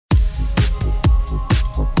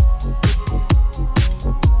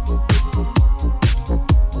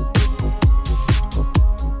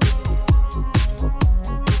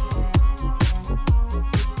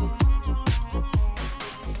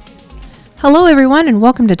Hello, everyone, and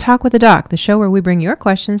welcome to Talk with the Doc, the show where we bring your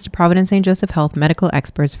questions to Providence St. Joseph Health medical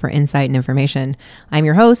experts for insight and information. I'm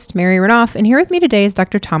your host, Mary Renoff, and here with me today is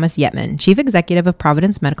Dr. Thomas Yetman, Chief Executive of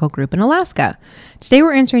Providence Medical Group in Alaska. Today,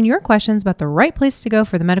 we're answering your questions about the right place to go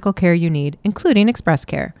for the medical care you need, including Express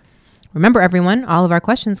Care. Remember, everyone, all of our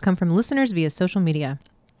questions come from listeners via social media.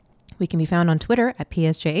 We can be found on Twitter at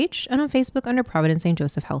PSJH and on Facebook under Providence St.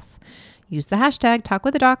 Joseph Health. Use the hashtag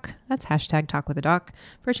 #TalkWithTheDoc, that's hashtag #TalkWithTheDoc,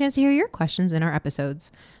 for a chance to hear your questions in our episodes.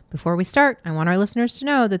 Before we start, I want our listeners to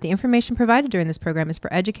know that the information provided during this program is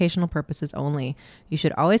for educational purposes only. You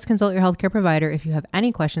should always consult your healthcare provider if you have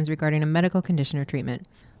any questions regarding a medical condition or treatment.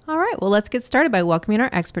 All right, well, let's get started by welcoming our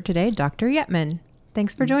expert today, Dr. Yetman.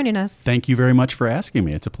 Thanks for joining us. Thank you very much for asking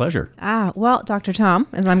me. It's a pleasure. Well, Dr. Tom,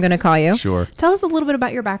 as I'm going to call you. Sure. Tell us a little bit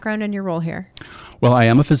about your background and your role here. Well, I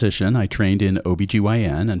am a physician. I trained in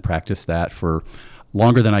OBGYN and practiced that for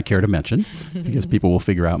longer than I care to mention because people will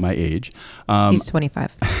figure out my age. He's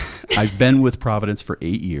 25. I've been with Providence for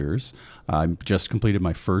 8 years. I've just completed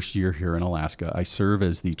my first year here in Alaska. I serve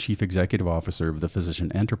as the Chief Executive Officer of the Physician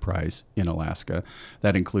Enterprise in Alaska.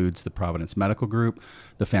 That includes the Providence Medical Group,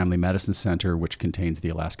 the Family Medicine Center, which contains the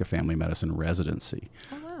Alaska Family Medicine Residency.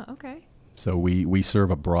 Oh, wow. Okay. So we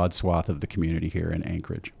serve a broad swath of the community here in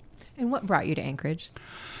Anchorage. And what brought you to Anchorage?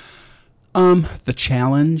 The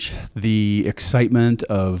challenge, the excitement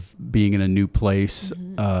of being in a new place.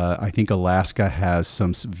 I think Alaska has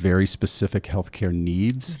some very specific healthcare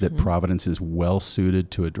needs that Providence is well suited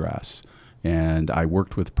to address. And I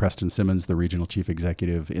worked with Preston Simmons, the regional chief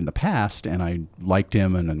executive, in the past, and I liked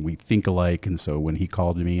him, and we think alike. And so when he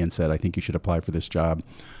called me and said, I think you should apply for this job,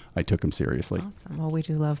 I took him seriously. Awesome. Well, we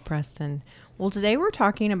do love Preston. Well, today we're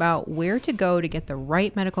talking about where to go to get the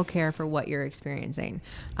right medical care for what you're experiencing.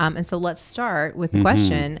 And so let's start with the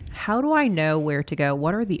question, how do I know where to go?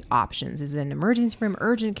 What are the options? Is it an emergency room,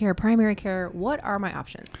 urgent care, primary care? What are my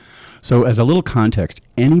options? So as a little context,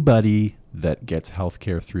 anybody that gets health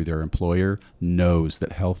care through their employer knows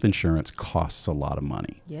that health insurance costs a lot of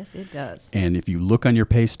money. Yes, it does. And if you look on your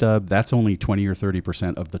pay stub, that's only 20 or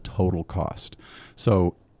 30% of the total cost.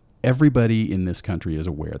 So everybody in this country is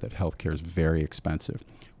aware that healthcare is very expensive.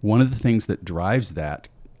 One of the things that drives that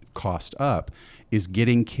cost up is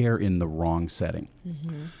getting care in the wrong setting.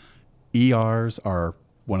 ERs are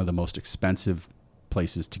one of the most expensive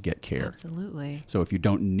places to get care. Absolutely. So if you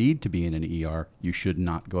don't need to be in an ER, you should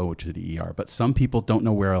not go to the ER. But some people don't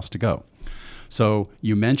know where else to go. So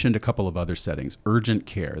you mentioned a couple of other settings. Urgent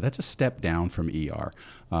care, that's a step down from ER.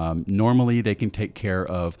 Normally they can take care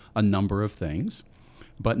of a number of things,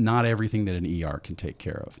 but not everything that an ER can take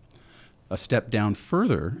care of. A step down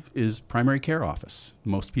further is primary care office.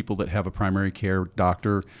 Most people that have a primary care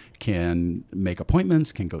doctor can make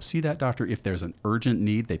appointments, can go see that doctor. If there's an urgent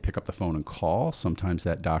need, they pick up the phone and call. Sometimes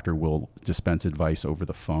that doctor will dispense advice over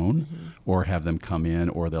the phone or have them come in,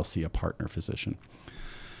 or they'll see a partner physician.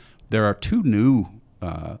 There are two new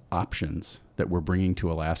options that we're bringing to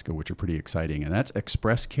Alaska, which are pretty exciting, and that's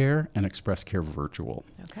Express Care and Express Care Virtual.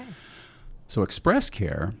 Okay. So Express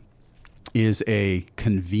Care is a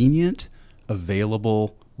convenient,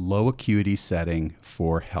 available, low acuity setting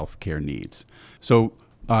for healthcare needs. So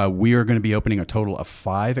we are going to be opening a total of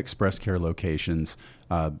 5 Express Care locations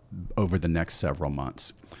over the next several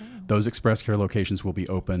months. Those Express Care locations will be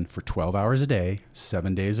open for 12 hours a day,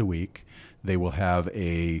 7 days a week. They will have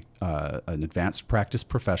an advanced practice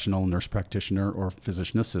professional, nurse practitioner, or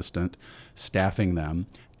physician assistant staffing them,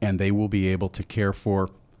 and they will be able to care for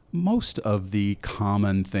most of the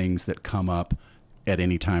common things that come up at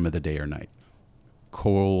any time of the day or night.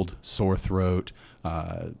 Cold, sore throat,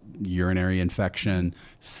 urinary infection,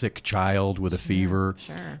 sick child with a fever.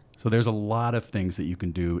 Sure. So there's a lot of things that you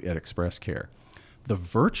can do at Express Care. The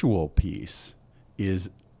virtual piece is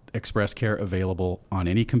Express Care available on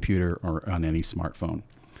any computer or on any smartphone.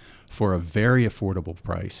 For a very affordable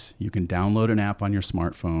price, you can download an app on your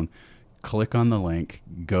smartphone, click on the link,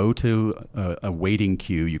 go to a waiting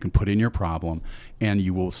queue, you can put in your problem, and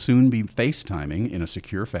you will soon be FaceTiming in a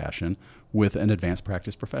secure fashion with an advanced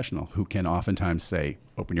practice professional who can oftentimes say,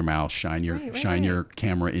 open your mouth, shine your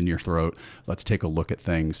camera in your throat, let's take a look at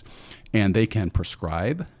things. And they can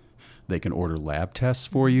prescribe, they can order lab tests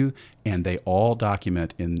for you, and they all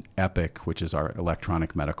document in Epic, which is our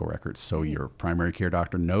electronic medical records. So your primary care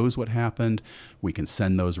doctor knows what happened. We can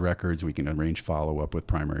send those records. We can arrange follow-up with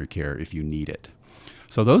primary care if you need it.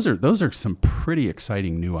 So those are some pretty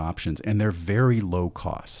exciting new options, and they're very low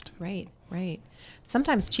cost. Right. Right.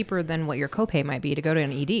 Sometimes cheaper than what your copay might be to go to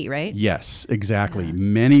an ED, right? Yes, exactly. Yeah.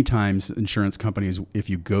 Many times insurance companies, if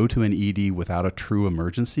you go to an ED without a true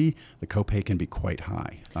emergency, the copay can be quite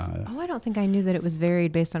high. I don't think I knew that it was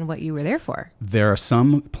varied based on what you were there for. There are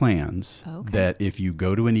some plans Okay. that if you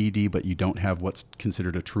go to an ED but you don't have what's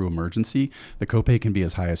considered a true emergency, the copay can be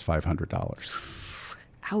as high as $500.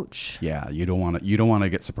 Ouch. Yeah, you don't want to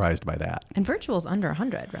get surprised by that. And virtual's under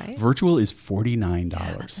 100, right? Virtual is $49.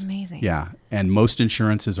 Yeah, that's amazing. Yeah, and most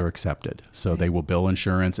insurances are accepted. So they will bill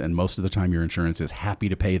insurance, and most of the time your insurance is happy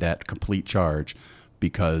to pay that complete charge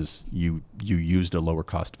because you used a lower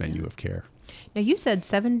cost venue of care. Now, you said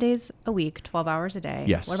 7 days a week, 12 hours a day.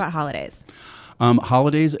 Yes. What about holidays?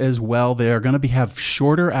 Holidays as well. They are going to have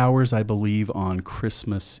shorter hours, I believe, on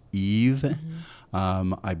Christmas Eve.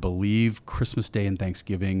 I believe Christmas Day and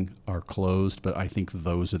Thanksgiving are closed, but I think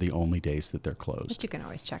those are the only days that they're closed. But you can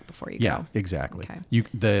always check before you Yeah, go. exactly. Okay.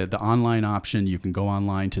 The online option, you can go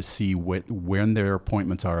online to see when their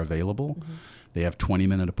appointments are available. They have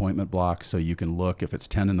 20-minute appointment blocks, so you can look. If it's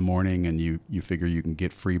 10 in the morning and you figure you can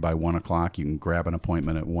get free by 1 o'clock, you can grab an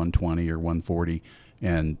appointment at 1:20 or 1:40,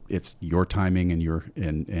 and it's your timing and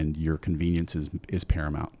your convenience is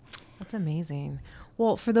paramount. That's amazing.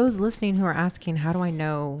 Well, for those listening who are asking, how do I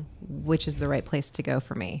know which is the right place to go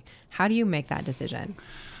for me? How do you make that decision?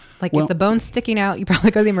 Like if the bone's sticking out, you probably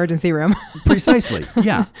go to the emergency room. Precisely.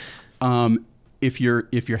 Yeah. If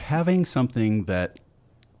you're having something that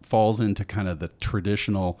falls into kind of the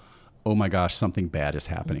traditional, oh my gosh, something bad is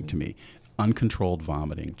happening to me, uncontrolled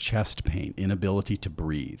vomiting, chest pain, inability to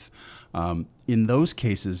breathe. In those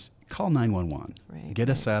cases, call 911. Right, Get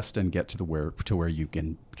assessed and get to where you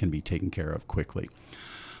can be taken care of quickly.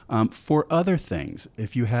 For other things,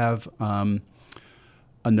 if you have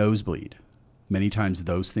a nosebleed, many times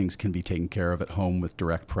those things can be taken care of at home with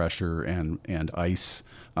direct pressure and ice.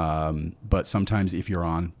 But sometimes if you're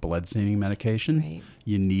on blood thinning medication, Right.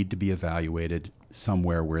 you need to be evaluated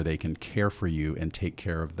somewhere where they can care for you and take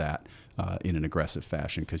care of that in an aggressive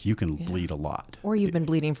fashion, because you can bleed a lot. Or you've been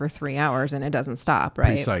bleeding for 3 hours and it doesn't stop,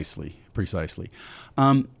 right? Precisely.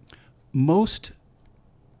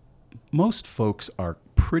 Most folks are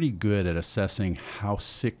pretty good at assessing how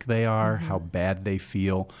sick they are, how bad they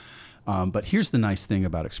feel. But here's the nice thing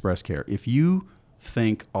about Express Care. If you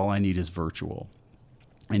think all I need is virtual,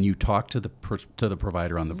 and you talk to the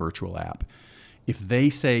provider on the virtual app, if they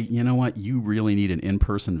say, you know what, you really need an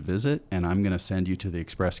in-person visit, and I'm going to send you to the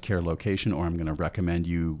Express Care location, or I'm going to recommend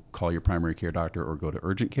you call your primary care doctor or go to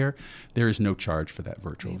urgent care, there is no charge for that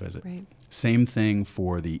virtual visit. Right. Same thing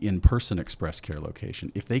for the in-person Express Care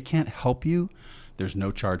location. If they can't help you, there's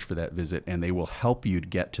no charge for that visit, and they will help you to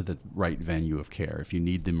get to the right venue of care. If you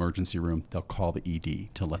need the emergency room, they'll call the ED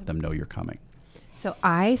to let them know you're coming. So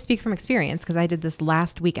I speak from experience because I did this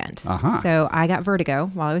last weekend. Uh-huh. So I got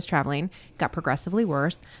vertigo while I was traveling, got progressively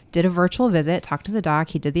worse, did a virtual visit, talked to the doc.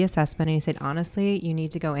 He did the assessment and he said, honestly, you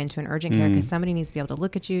need to go into an urgent care because somebody needs to be able to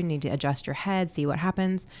look at you, need to adjust your head, see what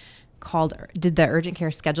happens. Did the urgent care,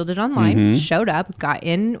 scheduled it online, showed up, got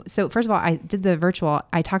in. So first of all, I did the virtual.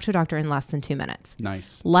 I talked to a doctor in less than 2 minutes.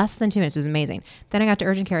 Nice. Less than 2 minutes. It was amazing. Then I got to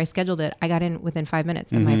urgent care. I scheduled it. I got in within 5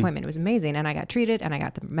 minutes of my appointment. It was amazing. And I got treated and I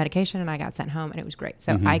got the medication and I got sent home and it was great.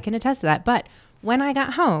 So I can attest to that. But when I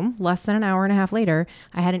got home, less than an hour and a half later,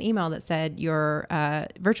 I had an email that said your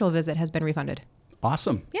virtual visit has been refunded.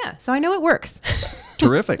 Awesome. Yeah. So I know it works.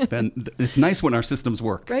 Terrific. Then it's nice when our systems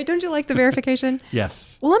work. Right? Don't you like the verification?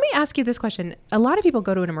 Yes. Well, let me ask you this question. A lot of people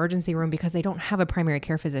go to an emergency room because they don't have a primary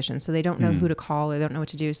care physician, so they don't know who to call or they don't know what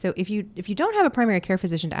to do. So if you don't have a primary care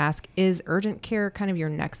physician to ask, is urgent care kind of your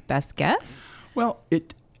next best guess? Well,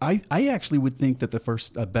 I actually would think that the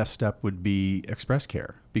first best step would be Express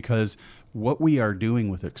Care, because what we are doing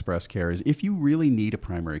with Express Care is if you really need a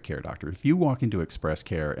primary care doctor, if you walk into Express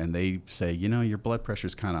Care and they say, you know, your blood pressure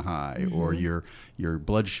is kind of high or your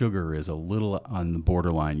blood sugar is a little on the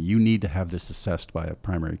borderline, you need to have this assessed by a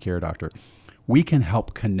primary care doctor, we can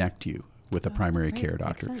help connect you with a primary care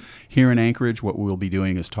doctor. Makes sense. Here in Anchorage, what we'll be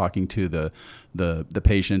doing is talking to the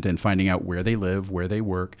patient and finding out where they live, where they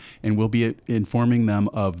work, and we'll be informing them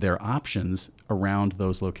of their options around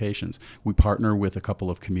those locations. We partner with a couple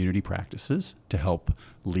of community practices to help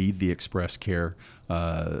lead the Express Care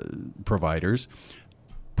providers.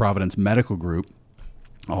 Providence Medical Group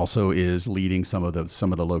also is leading some of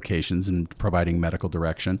the locations and providing medical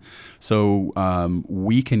direction. So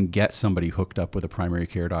we can get somebody hooked up with a primary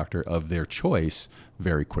care doctor of their choice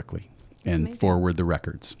very quickly and forward the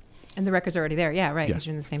records. And the record's already there. Yeah, right, Yeah. because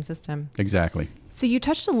you're in the same system. Exactly. So you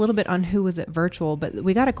touched a little bit on who was at virtual, but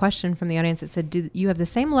we got a question from the audience that said, do you have the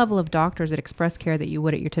same level of doctors at Express Care that you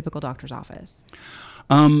would at your typical doctor's office?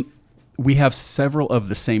 We have several of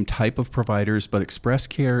the same type of providers, but Express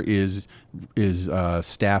Care is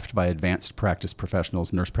staffed by advanced practice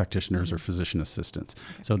professionals, nurse practitioners, or physician assistants.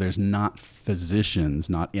 Okay. So there's not physicians,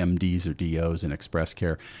 not MDs or DOs in Express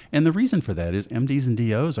Care. And the reason for that is MDs and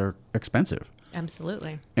DOs are expensive.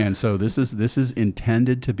 Absolutely. And so this is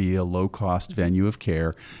intended to be a low-cost venue of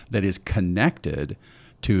care that is connected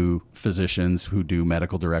to physicians who do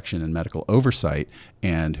medical direction and medical oversight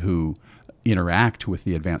and who interact with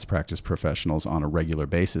the advanced practice professionals on a regular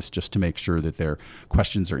basis just to make sure that their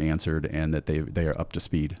questions are answered and that they are up to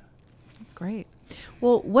speed. That's great.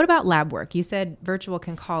 Well, what about lab work? You said virtual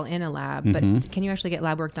can call in a lab, but can you actually get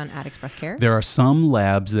lab work done at Express Care? There are some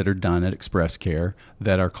labs that are done at Express Care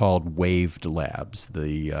that are called waived labs.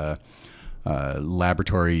 The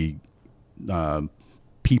laboratory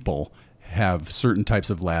people have certain types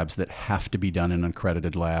of labs that have to be done in an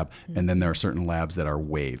accredited lab, and then there are certain labs that are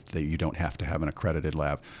waived, that you don't have to have an accredited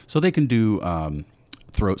lab. So they can do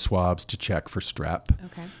throat swabs to check for strep.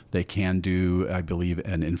 Okay. They can do, I believe,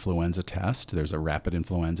 an influenza test. There's a rapid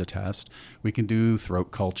influenza test. We can do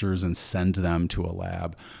throat cultures and send them to a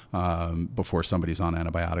lab before somebody's on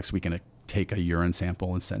antibiotics. We can take a urine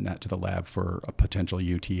sample and send that to the lab for a potential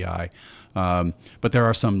UTI. But there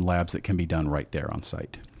are some labs that can be done right there on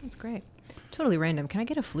site. That's great. Totally random. Can I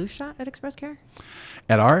get a flu shot at Express Care?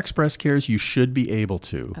 At our Express Cares, you should be able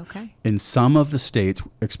to. Okay. In some of the states,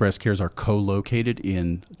 Express Cares are co-located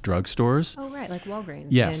in drugstores. Oh, right, like Walgreens.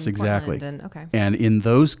 Yes, in exactly. Okay. And in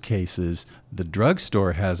those cases, the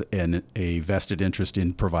drugstore has a vested interest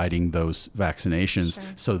in providing those vaccinations.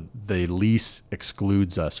 Sure. So the lease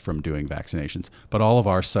excludes us from doing vaccinations. But all of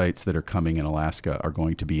our sites that are coming in Alaska are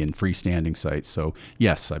going to be in freestanding sites. So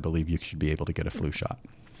yes, I believe you should be able to get a flu shot.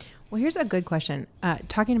 Well, here's a good question.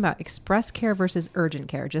 Talking about Express Care versus urgent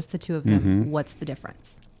care, just the two of them, what's the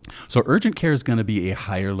difference? So urgent care is going to be a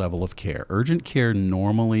higher level of care. Urgent care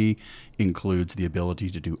normally includes the ability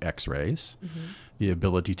to do x-rays, the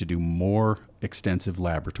ability to do more extensive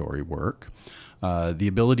laboratory work, the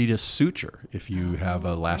ability to suture if you have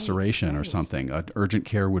a laceration or something. Urgent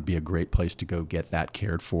care would be a great place to go get that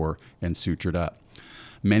cared for and sutured up.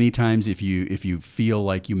 Many times if you feel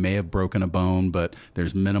like you may have broken a bone, but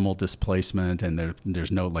there's minimal displacement and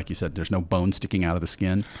there's no, like you said, there's no bone sticking out of the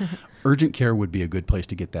skin, urgent care would be a good place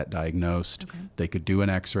to get that diagnosed. Okay. They could do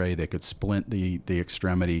an x-ray, they could splint the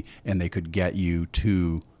extremity, and they could get you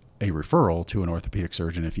to a referral to an orthopedic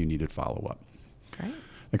surgeon if you needed follow-up. Great.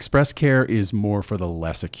 Express care is more for the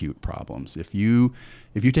less acute problems. If you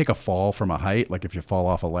take a fall from a height, like if you fall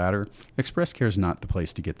off a ladder, Express care is not the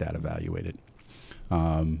place to get that evaluated.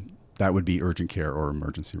 That would be urgent care or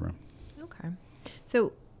emergency room. Okay.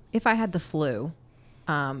 So if I had the flu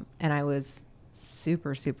and I was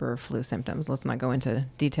super flu symptoms, let's not go into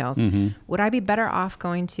details, would I be better off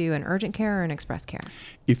going to an urgent care or an Express Care?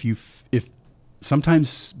 If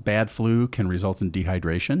sometimes bad flu can result in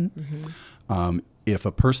dehydration. If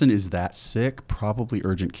a person is that sick, probably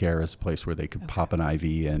urgent care is a place where they could pop an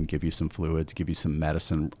IV and give you some fluids, give you some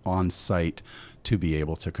medicine on site to be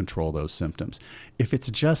able to control those symptoms. If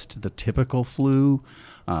it's just the typical flu,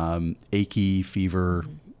 achy, fever,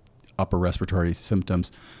 upper respiratory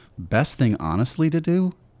symptoms, best thing honestly to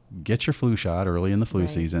do, get your flu shot early in the flu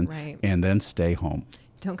season and then stay home.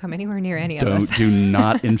 Don't come anywhere near any of us. Do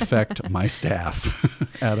not infect my staff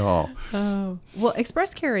at all. Oh. Well,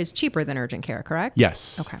 Express Care is cheaper than urgent care, correct?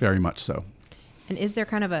 Yes, very much so. And is there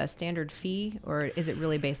kind of a standard fee, or is it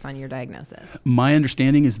really based on your diagnosis? My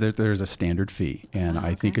understanding is that there's a standard fee, and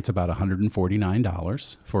I think it's about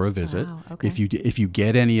 $149 for a visit. Wow, okay. If you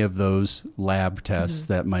get any of those lab tests,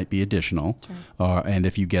 that might be additional. Sure. And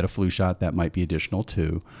if you get a flu shot, that might be additional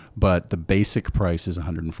too. But the basic price is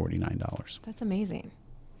 $149. That's amazing.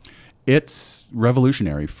 It's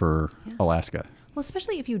revolutionary for Alaska. Well,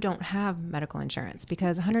 especially if you don't have medical insurance,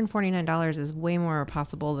 because $149 is way more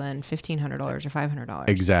possible than $1,500 or $500.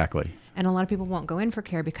 Exactly. And a lot of people won't go in for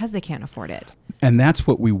care because they can't afford it. And that's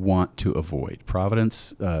what we want to avoid.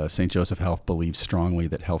 Providence St. Joseph Health believes strongly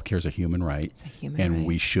that healthcare is a human right. It's a human right.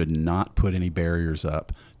 We should not put any barriers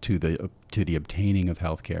up to the obtaining of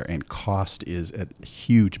healthcare. And cost is a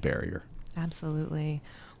huge barrier. Absolutely.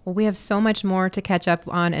 Well, we have so much more to catch up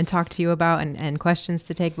on and talk to you about and questions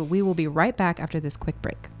to take, but we will be right back after this quick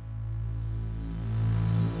break.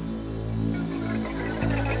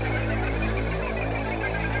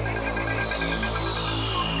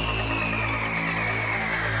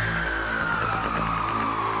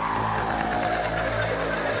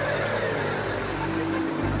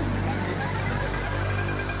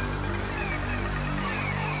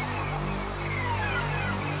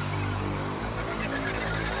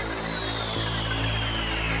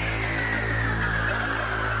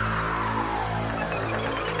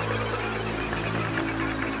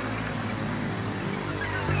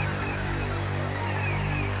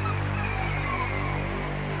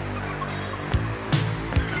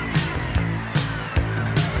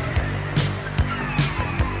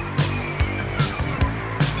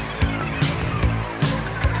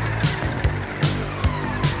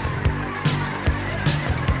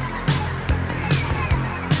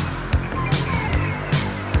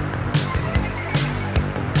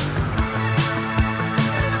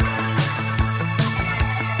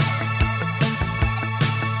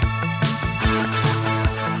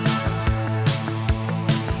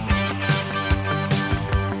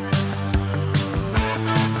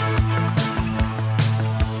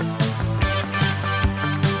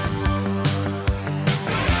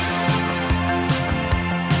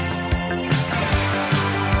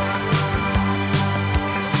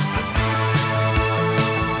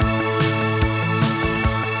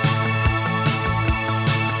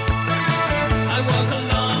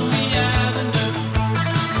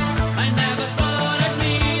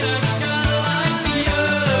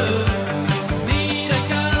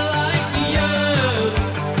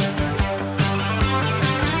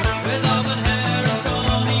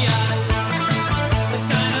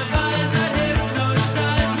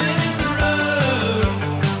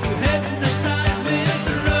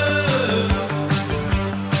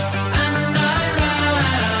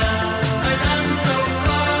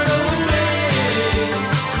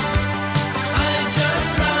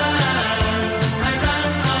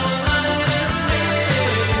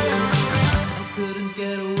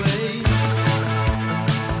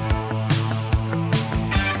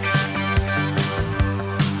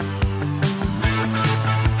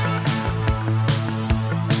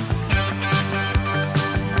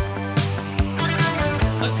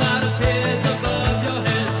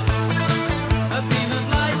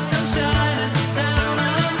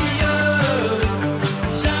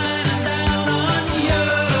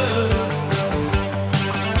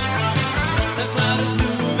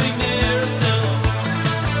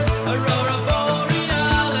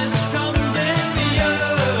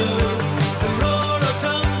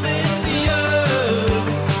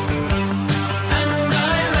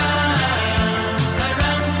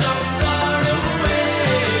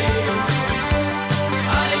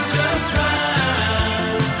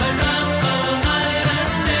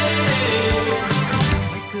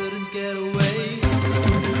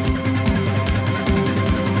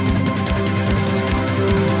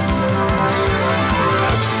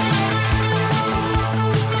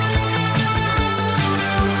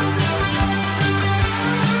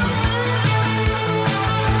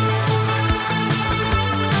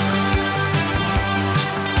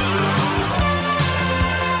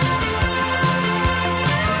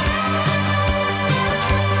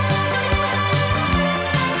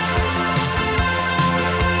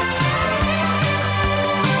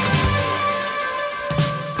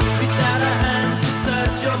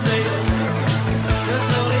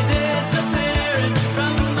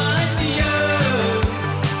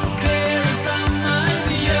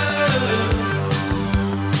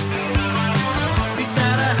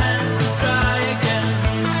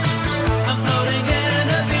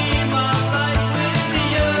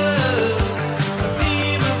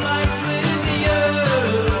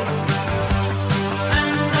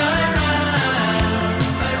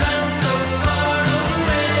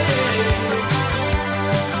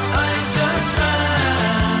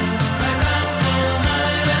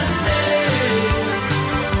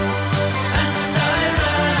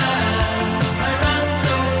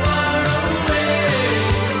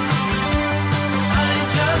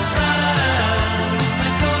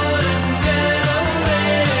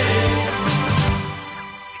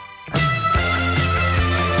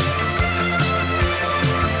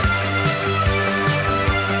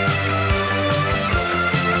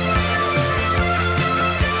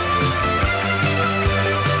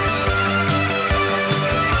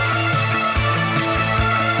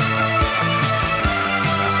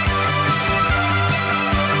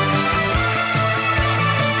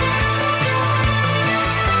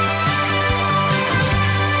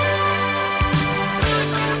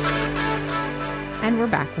 we're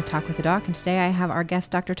back with Talk with the Doc, and today I have our guest,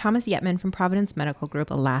 Dr. Thomas Yetman from Providence Medical Group,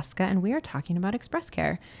 Alaska, and we are talking about Express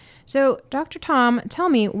Care. So, Dr. Tom, tell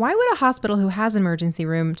me, why would a hospital who has an emergency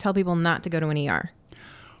room tell people not to go to an ER?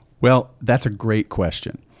 Well, that's a great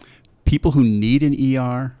question. People who need an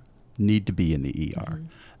ER need to be in the ER.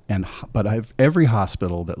 But every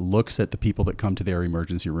hospital that looks at the people that come to their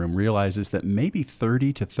emergency room realizes that maybe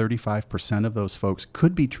 30 to 35% of those folks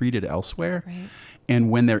could be treated elsewhere. Right. And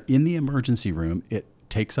when they're in the emergency room, it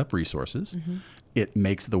takes up resources. It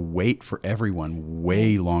makes the wait for everyone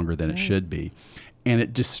way longer than it should be. And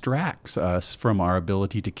it distracts us from our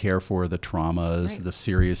ability to care for the traumas, the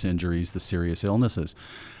serious injuries, the serious illnesses.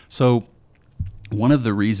 So one of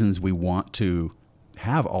the reasons we want to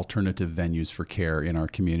have alternative venues for care in our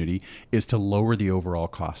community is to lower the overall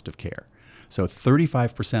cost of care. So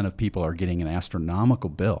 35% of people are getting an astronomical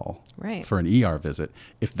bill for an ER visit.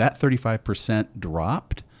 If that 35%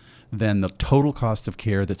 dropped, then the total cost of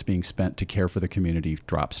care that's being spent to care for the community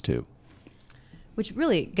drops too. Which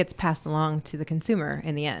really gets passed along to the consumer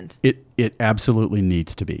in the end. It absolutely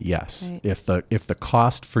needs to be, yes. Right. If the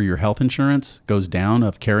cost for your health insurance goes down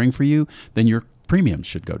of caring for you, then your premiums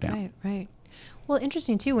should go down. Right. Well,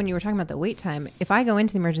 interesting too, when you were talking about the wait time, if I go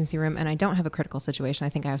into the emergency room and I don't have a critical situation, I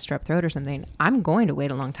think I have strep throat or something, I'm going to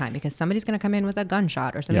wait a long time because somebody's going to come in with a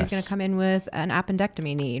gunshot or somebody's going to come in with an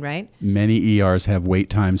appendectomy need, right? Many ERs have wait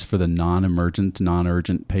times for the non-emergent,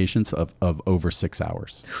 non-urgent patients of over 6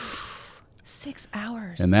 hours. 6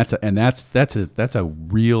 hours. And that's a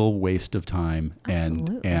real waste of time.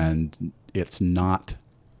 Absolutely. and it's not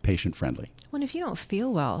patient friendly. Well, if you don't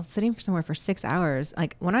feel well, sitting somewhere for 6 hours,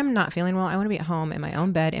 like when I'm not feeling well, I want to be at home in my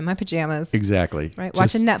own bed, in my pajamas. Exactly. Right?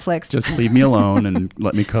 Watching Netflix. Just leave me alone and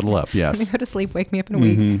let me cuddle up. Yes. Let me go to sleep, wake me up in a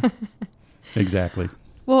week. Exactly.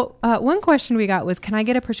 Well, one question we got was, can I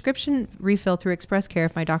get a prescription refill through Express Care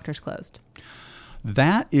if my doctor's closed?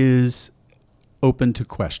 That is open to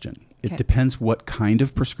question. It depends what kind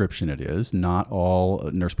of prescription it is. Not all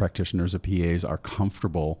nurse practitioners or PAs are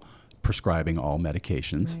comfortable prescribing all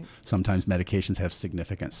medications. Right. Sometimes medications have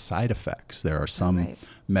significant side effects. There are some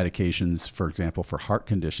medications, for example, for heart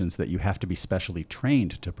conditions that you have to be specially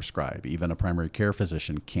trained to prescribe. Even a primary care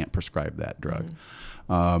physician can't prescribe that drug.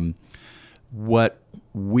 What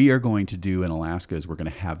we are going to do in Alaska is we're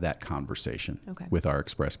going to have that conversation with our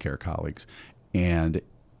Express Care colleagues. And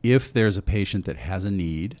if there's a patient that has a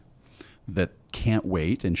need that can't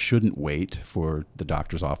wait and shouldn't wait for the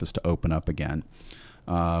doctor's office to open up again,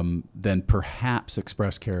 then perhaps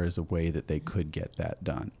Express Care is a way that they could get that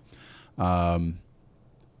done.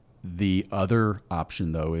 The other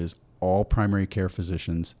option, though, is all primary care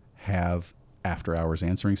physicians have after-hours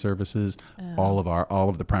answering services. All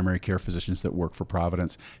of the primary care physicians that work for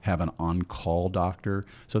Providence have an on-call doctor.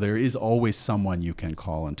 So there is always someone you can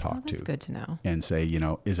call and talk to. That's good to know. And say,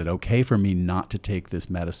 is it okay for me not to take this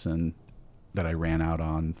medicine that I ran out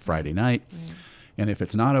on Friday night? And if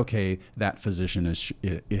it's not okay, that physician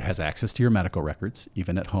it has access to your medical records.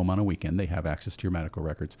 Even at home on a weekend, they have access to your medical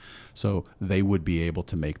records. So they would be able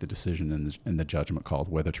to make the decision and the judgment call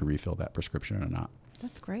whether to refill that prescription or not.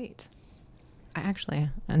 That's great.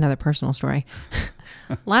 Another personal story.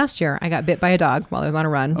 Last year, I got bit by a dog while I was on a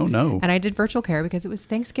run. Oh, no. And I did virtual care because it was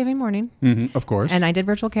Thanksgiving morning. Of course. And I did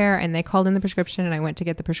virtual care, and they called in the prescription, and I went to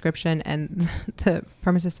get the prescription, and the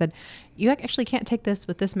pharmacist said, you actually can't take this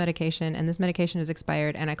with this medication, and this medication is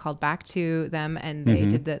expired. And I called back to them, and they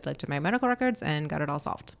looked at my medical records and got it all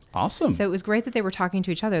solved. Awesome. So it was great that they were talking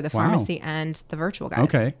to each other, the pharmacy and the virtual guys.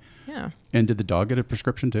 Okay. Yeah. And did the dog get a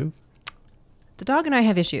prescription too? The dog and I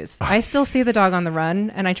have issues. I still see the dog on the run,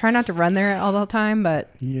 and I try not to run there all the time, but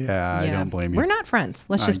yeah, I don't blame you. We're not friends.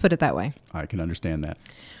 Let's just put it that way. I can understand that.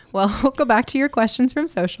 Well, we'll go back to your questions from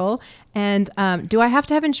social. And do I have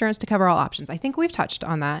to have insurance to cover all options? I think we've touched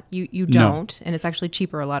on that. You don't, and it's actually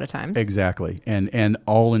cheaper a lot of times. Exactly. And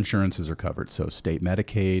all insurances are covered. So state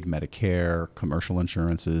Medicaid, Medicare, commercial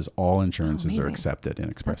insurances, all insurances are accepted in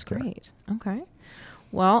Express Care. Great. Okay.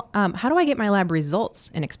 Well, how do I get my lab results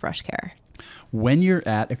in Express Care? When you're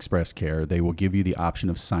at Express Care, they will give you the option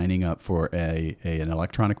of signing up for an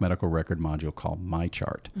electronic medical record module called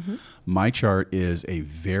MyChart. MyChart is a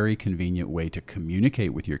very convenient way to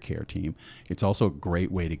communicate with your care team. It's also a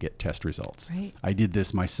great way to get test results. Right. I did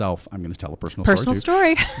this myself. I'm going to tell a personal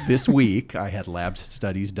story. This week, I had lab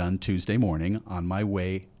studies done Tuesday morning on my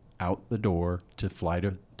way out the door to fly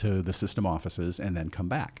to the system offices and then come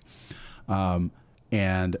back.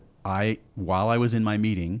 While I was in my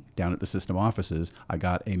meeting down at the system offices, I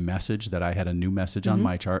got a message that I had a new message on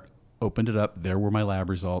MyChart, opened it up, there were my lab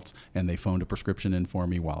results, and they phoned a prescription in for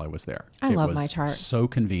me while I was there. I love MyChart. So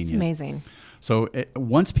convenient. It's amazing. So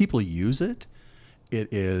once people use it,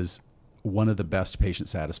 it is one of the best patient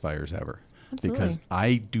satisfiers ever. Absolutely. Because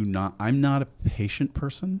I'm not a patient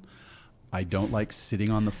person. I don't like sitting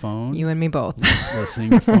on the phone. You and me both.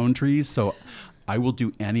 Listening to phone trees. So I will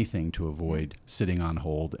do anything to avoid sitting on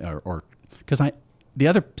hold or because the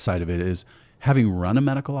other side of it is having run a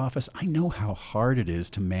medical office, I know how hard it is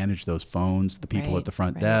to manage those phones, the people at the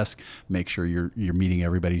front desk, make sure you're meeting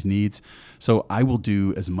everybody's needs. So I will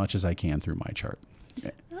do as much as I can through my chart.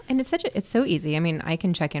 And it's so easy. I mean, I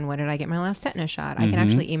can check in. When did I get my last tetanus shot? I can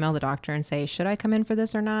actually email the doctor and say, should I come in for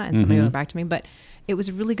this or not? And somebody will get back to me. But it was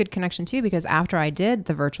a really good connection too, because after I did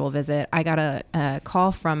the virtual visit, I got a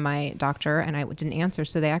call from my doctor and I didn't answer.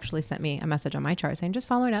 So they actually sent me a message on my chart saying, just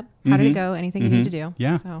following up. How did it go? Anything you need to do?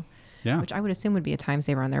 Yeah. So, yeah. Which I would assume would be a time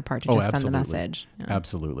saver on their part to just send the message. Yeah.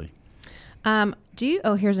 Absolutely.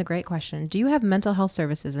 Here's a great question. Do you have mental health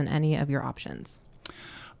services in any of your options?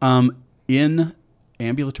 In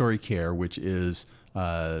ambulatory care, which is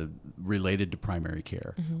related to primary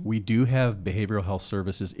care, we do have behavioral health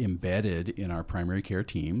services embedded in our primary care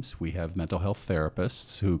teams. We have mental health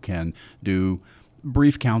therapists who can do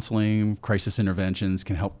brief counseling, crisis interventions,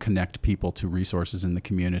 can help connect people to resources in the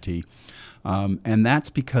community. And that's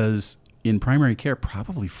because in primary care,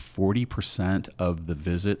 probably 40% of the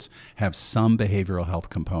visits have some behavioral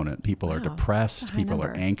health component. People are depressed, people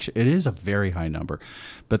are anxious. It is a very high number.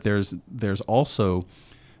 But there's also,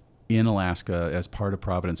 in Alaska, as part of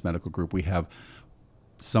Providence Medical Group, we have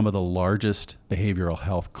some of the largest behavioral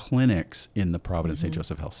health clinics in the Providence St.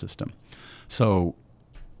 Joseph Health System. So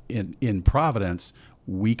in Providence,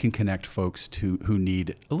 we can connect folks who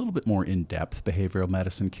need a little bit more in-depth behavioral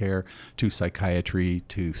medicine care, to psychiatry,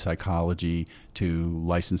 to psychology, to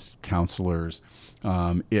licensed counselors.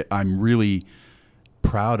 I'm really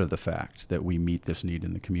proud of the fact that we meet this need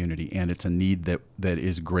in the community, and it's a need that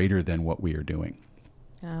is greater than what we are doing.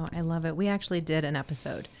 Oh, I love it. We actually did an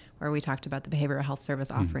episode where we talked about the behavioral health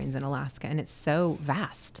service offerings in Alaska, and it's so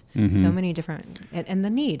vast, so many different, and the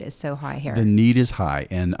need is so high here. The need is high,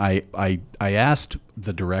 and I asked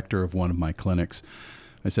the director of one of my clinics,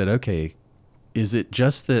 I said, okay, is it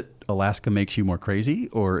just that Alaska makes you more crazy,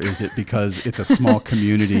 or is it because it's a small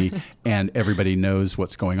community and everybody knows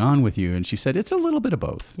what's going on with you? And she said, it's a little bit of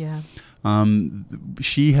both. Yeah.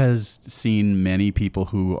 She has seen many people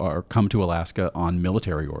who come to Alaska on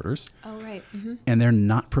military orders. Oh, right. And they're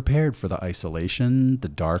not prepared for the isolation, the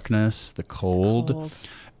darkness, the cold.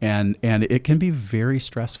 And it can be very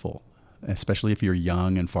stressful, especially if you're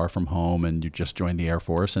young and far from home and you just joined the Air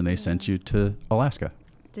Force and they sent you to Alaska.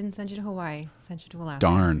 Didn't send you to Hawaii, sent you to Alaska.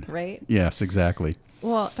 Darn. Right? Yes, exactly.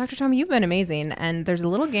 Well, Dr. Tom, you've been amazing. And there's a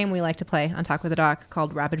little game we like to play on Talk with a Doc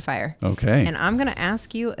called Rapid Fire. Okay. And I'm going to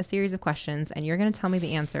ask you a series of questions, and you're going to tell me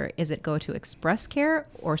the answer. Is it go to Express Care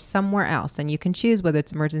or somewhere else? And you can choose whether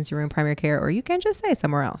it's emergency room, primary care, or you can just say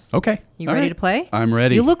somewhere else. Okay. You ready to play? I'm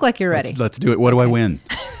ready. You look like you're ready. Let's do it. What do I win?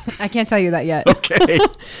 I can't tell you that yet. Okay.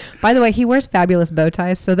 By the way, he wears fabulous bow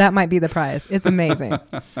ties, so that might be the prize. It's amazing.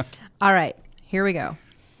 All right. Here we go.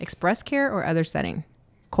 Express Care or other setting?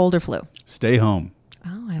 Cold or flu? Stay home.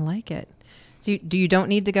 Oh, I like it. So you don't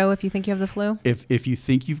need to go if you think you have the flu? If you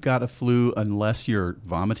think you've got a flu, unless you're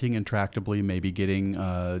vomiting intractably, maybe getting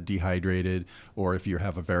dehydrated, or if you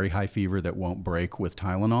have a very high fever that won't break with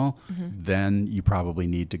Tylenol, then you probably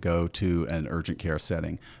need to go to an urgent care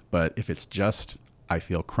setting. But if it's just, I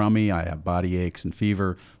feel crummy, I have body aches and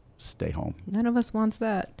fever, stay home. None of us wants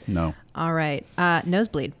that. No. All right.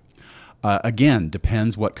 Nosebleed. Again,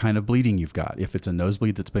 depends what kind of bleeding you've got. If it's a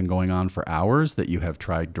nosebleed that's been going on for hours that you have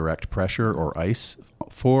tried direct pressure or ice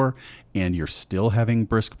for, and you're still having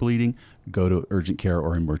brisk bleeding, go to urgent care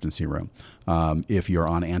or emergency room. If you're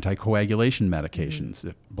on anticoagulation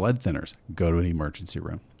medications, blood thinners, go to an emergency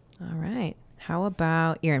room. All right. How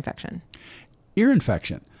about ear infection? Ear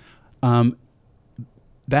infection.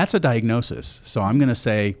 That's a diagnosis. So I'm going to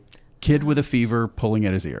say kid with a fever pulling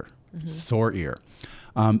at his ear, sore ear.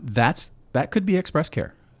 That could be Express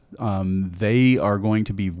Care. They are going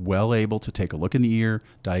to be well able to take a look in the ear,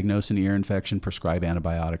 diagnose an ear infection, prescribe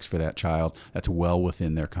antibiotics for that child. That's well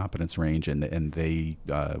within their competence range, and they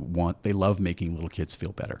love making little kids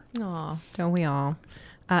feel better. Aw, don't we all?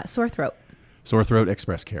 Sore throat. Sore throat,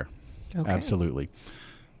 Express Care. Okay. Absolutely.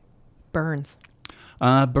 Burns.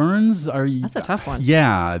 Burns are... That's a tough one.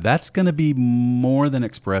 Yeah, that's going to be more than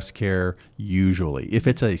Express Care usually. If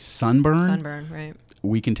it's a sunburn, right.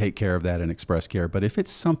 we can take care of that in Express Care. But if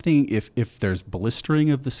it's something, if there's blistering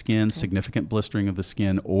of the skin, significant blistering of the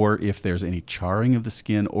skin, or if there's any charring of the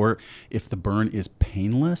skin, or if the burn is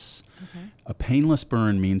painless, a painless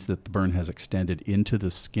burn means that the burn has extended into the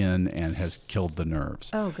skin and has killed the nerves.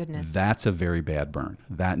 Oh, goodness. That's a very bad burn.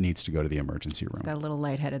 That needs to go to the emergency room. Got a little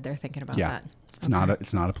lightheaded there thinking about that. It's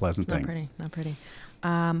not a pleasant thing. Not pretty.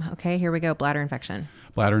 Okay, here we go. Bladder infection.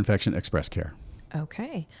 Bladder infection, Express Care.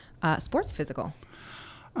 Okay. Sports physical.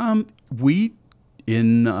 We,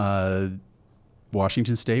 in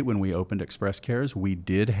Washington State, when we opened Express Cares, we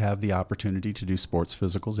did have the opportunity to do sports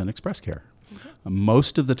physicals in Express Care. Okay.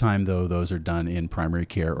 Most of the time, though, those are done in primary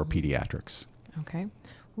care or pediatrics. Okay.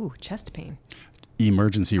 Ooh, chest pain.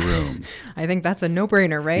 Emergency room. I think that's a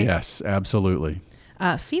no-brainer, right? Yes, absolutely.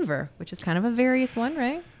 Fever, which is kind of a various one,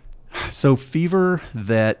 right? So fever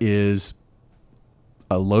that is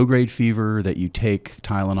a low-grade fever that you take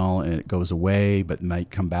Tylenol and it goes away but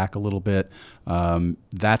might come back a little bit,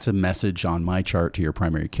 that's a message on my chart to your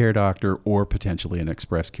primary care doctor or potentially an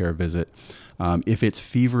Express Care visit. If it's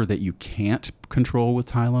fever that you can't control with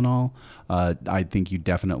Tylenol, I think you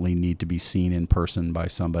definitely need to be seen in person by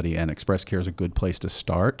somebody, and Express Care is a good place to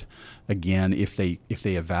start. Again, if they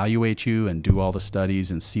evaluate you and do all the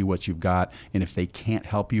studies and see what you've got, and if they can't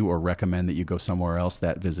help you or recommend that you go somewhere else,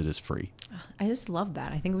 that visit is free. I just love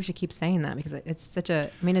that. I think we should keep saying that because it's such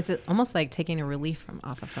a, I mean, it's almost like taking a relief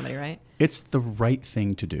off of somebody, right? It's the right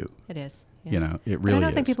thing to do. It is. Yeah. You know, it really is. I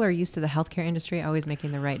don't think people are used to the healthcare industry always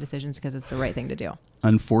making the right decisions because it's the right thing to do.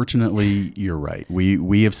 Unfortunately, you're right.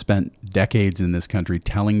 We have spent decades in this country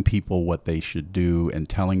telling people what they should do and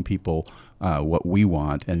telling people what we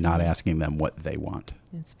want and not asking them what they want.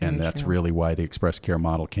 And that's really why the Express Care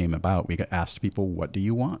model came about. We asked people, what do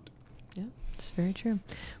you want? Yeah, it's very true.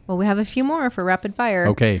 Well, we have a few more for rapid fire.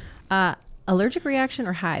 Okay. Allergic reaction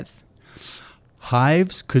or hives?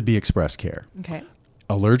 Hives could be Express Care. Okay.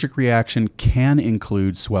 Allergic reaction can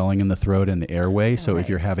include swelling in the throat and the airway. So if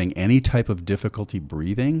you're having any type of difficulty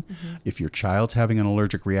breathing, if your child's having an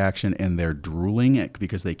allergic reaction and they're drooling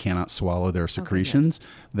because they cannot swallow their secretions,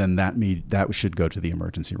 then that should go to the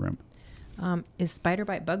emergency room. Is spider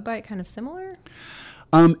bite, bug bite kind of similar?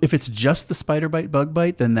 If it's just the spider bite, bug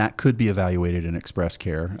bite, then that could be evaluated in Express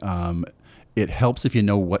Care. It helps if you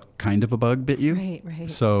know what kind of a bug bit you.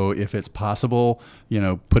 Right. So if it's possible,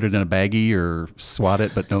 put it in a baggie or swat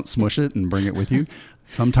it, but don't smush it and bring it with you.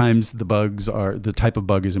 Sometimes the type of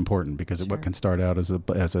bug is important because what can start out as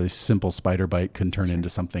a simple spider bite can turn into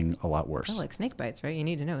something a lot worse. Like snake bites, right? You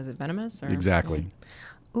need to know, is it venomous? Exactly.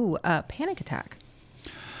 Ooh, panic attack.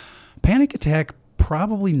 Panic attack,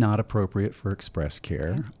 probably not appropriate for Express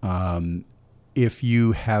Care. Okay. If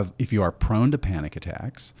you are prone to panic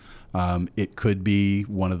attacks, it could be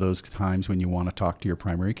one of those times when you want to talk to your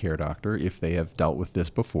primary care doctor if they have dealt with this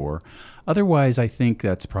before. Otherwise, I think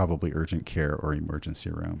that's probably urgent care or emergency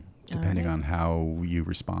room, depending on how you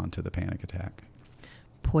respond to the panic attack.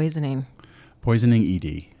 Poisoning,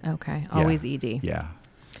 ED. Okay, always ED. Yeah.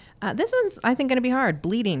 This one's, I think, going to be hard.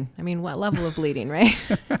 Bleeding. I mean, what level of bleeding, right?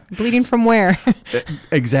 Bleeding from where?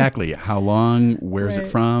 Exactly. How long? Where's it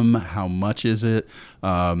from? How much is it?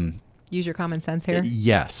 Use your common sense here.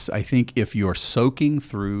 Yes. I think if you're soaking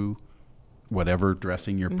through whatever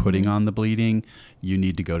dressing you're putting on the bleeding, you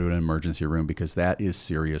need to go to an emergency room because that is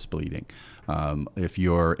serious bleeding. If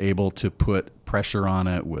you're able to put pressure on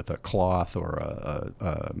it with a cloth or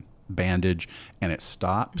a bandage and it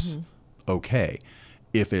stops, okay.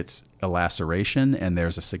 If it's a laceration and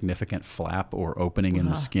there's a significant flap or opening in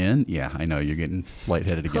the skin, I know you're getting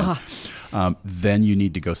lightheaded again, then you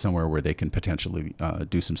need to go somewhere where they can potentially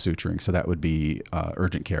do some suturing. So that would be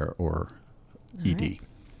urgent care or ED. Right.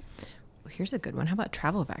 Here's a good one. How about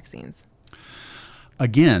travel vaccines?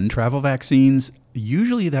 Again, travel vaccines,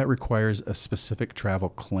 usually that requires a specific travel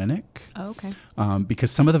clinic. Oh, okay.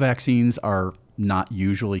 Because some of the vaccines are not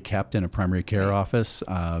usually kept in a primary care office.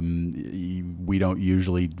 We don't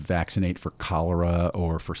usually vaccinate for cholera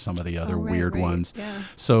or for some of the other weird ones. Yeah.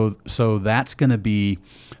 So that's going to be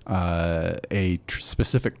a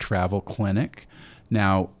specific travel clinic.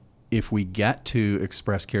 Now, if we get to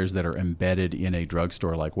Express Cares that are embedded in a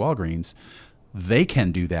drugstore like Walgreens, they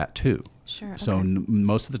can do that too. Sure. So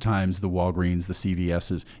most of the times the Walgreens, the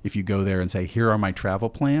CVS's, if you go there and say, here are my travel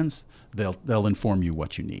plans, they'll inform you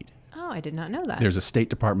what you need. Oh, I did not know that. There's a State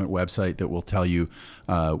Department website that will tell you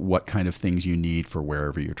what kind of things you need for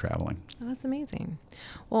wherever you're traveling. Oh, that's amazing.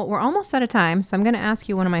 Well, we're almost out of time, so I'm going to ask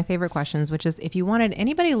you one of my favorite questions, which is if you wanted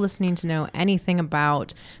anybody listening to know anything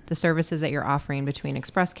about the services that you're offering between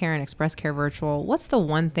Express Care and Express Care Virtual, what's the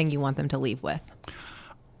one thing you want them to leave with?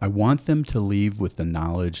 I want them to leave with the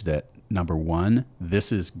knowledge that, number one,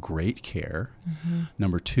 this is great care. Mm-hmm.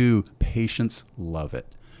 Number two, patients love it.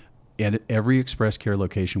 And every Express Care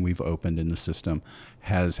location we've opened in the system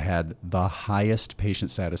has had the highest patient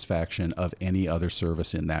satisfaction of any other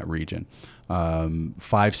service in that region.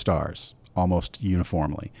 5 stars, almost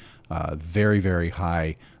uniformly. Very, very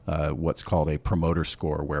high, what's called a promoter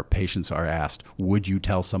score, where patients are asked, would you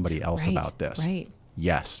tell somebody else about this? Right.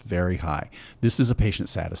 Yes, very high. This is a patient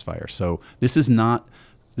satisfier. So this is not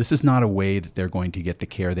a way that they're going to get the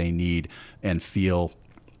care they need and feel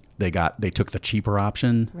they took the cheaper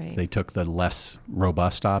option. Right. They took the less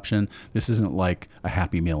robust option. This isn't like a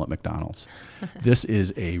Happy Meal at McDonald's. This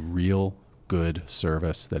is a real good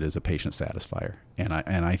service that is a patient satisfier. And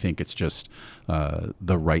I think it's just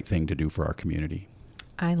the right thing to do for our community.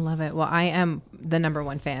 I love it. Well, I am the number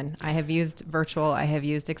one fan. I have used Virtual. I have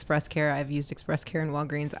used Express Care. I've used Express Care in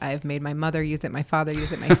Walgreens. I've made my mother use it, my father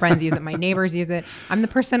use it, my friends use it, my neighbors use it. I'm the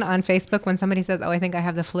person on Facebook when somebody says, oh, I think I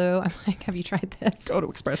have the flu. I'm like, have you tried this? Go to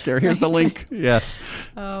Express Care. Here's the link. Yes.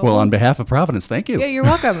 Well, on behalf of Providence, thank you. Yeah, you're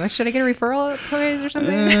welcome. Should I get a referral quiz or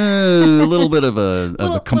something? A little bit of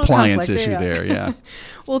a compliance issue there. Yeah.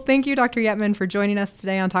 Well, thank you, Dr. Yetman, for joining us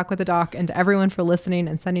today on Talk with the Doc, and to everyone for listening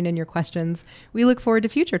and sending in your questions. We look forward to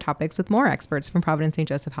future topics with more experts from Providence St.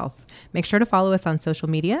 Joseph Health. Make sure to follow us on social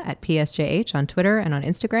media at PSJH on Twitter and on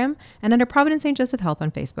Instagram, and under Providence St. Joseph Health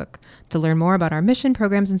on Facebook. To learn more about our mission,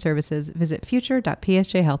 programs, and services, visit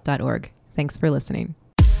future.psjhealth.org. Thanks for listening.